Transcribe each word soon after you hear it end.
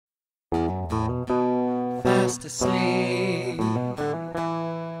fast asleep.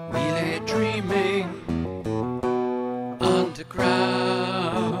 We lay dreaming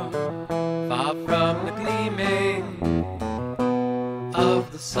underground, far from the gleaming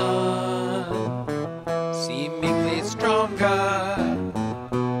of the sun. Seemingly stronger,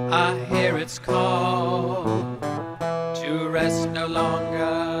 I hear its call to rest no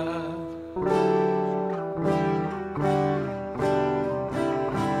longer.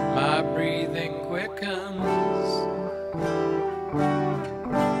 My breathing quickens,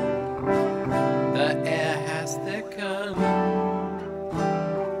 the air has thickened.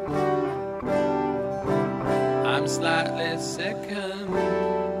 I'm slightly sickened.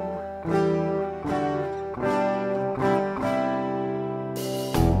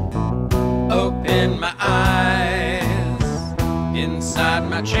 Open my eyes, inside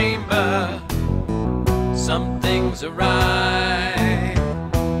my chamber, something's awry.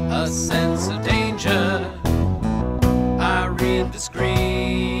 A sense of danger, I read the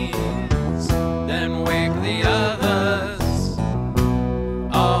screens, then wake the others,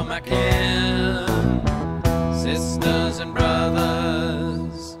 all my kin, sisters and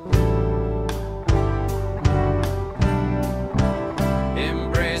brothers.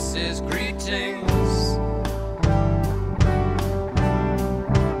 Embraces, greetings,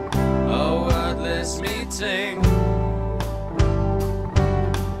 a wordless meeting,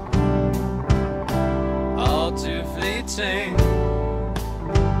 too fleeting.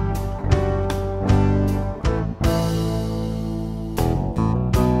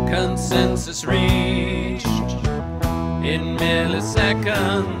 Consensus reached in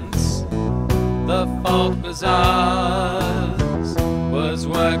milliseconds. The fault was ours, was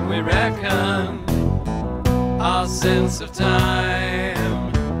what we reckoned. Our sense of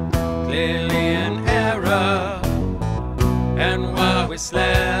time, clearly an error. And while we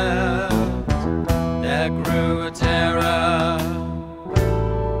slept, there grew a terror.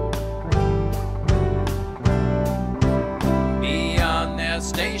 Beyond their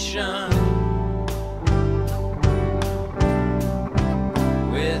station,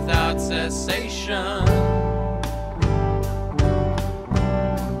 without cessation,